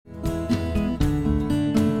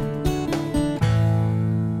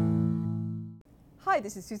Hi,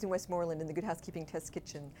 this is Susan Westmoreland in the Good Housekeeping Test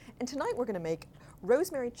Kitchen, and tonight we're going to make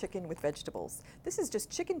rosemary chicken with vegetables. This is just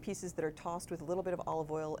chicken pieces that are tossed with a little bit of olive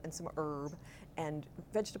oil and some herb, and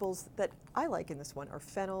vegetables that I like in this one are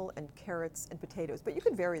fennel and carrots and potatoes, but you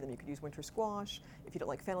could vary them. You could use winter squash. If you don't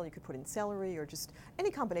like fennel, you could put in celery or just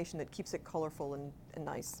any combination that keeps it colorful and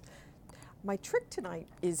nice. My trick tonight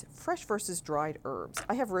is fresh versus dried herbs.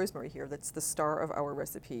 I have rosemary here, that's the star of our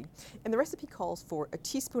recipe. And the recipe calls for 1.5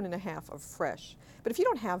 teaspoons of fresh. But if you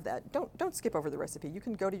don't have that, don't skip over the recipe. You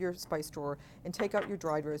can go to your spice drawer and take out your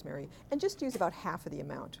dried rosemary and just use about half of the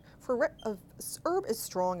amount. For a herb as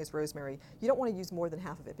strong as rosemary, you don't want to use more than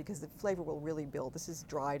half of it because the flavor will really build. This is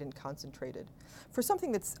dried and concentrated. For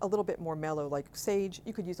something that's a little bit more mellow, like sage,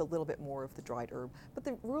 you could use a little bit more of the dried herb. But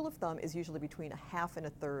the rule of thumb is usually between 1/2 and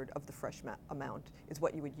 1/3 of the fresh amount is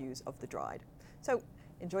what you would use of the dried. So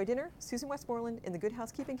enjoy dinner. Susan Westmoreland in the Good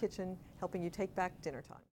Housekeeping Kitchen, helping you take back dinner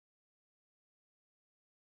time.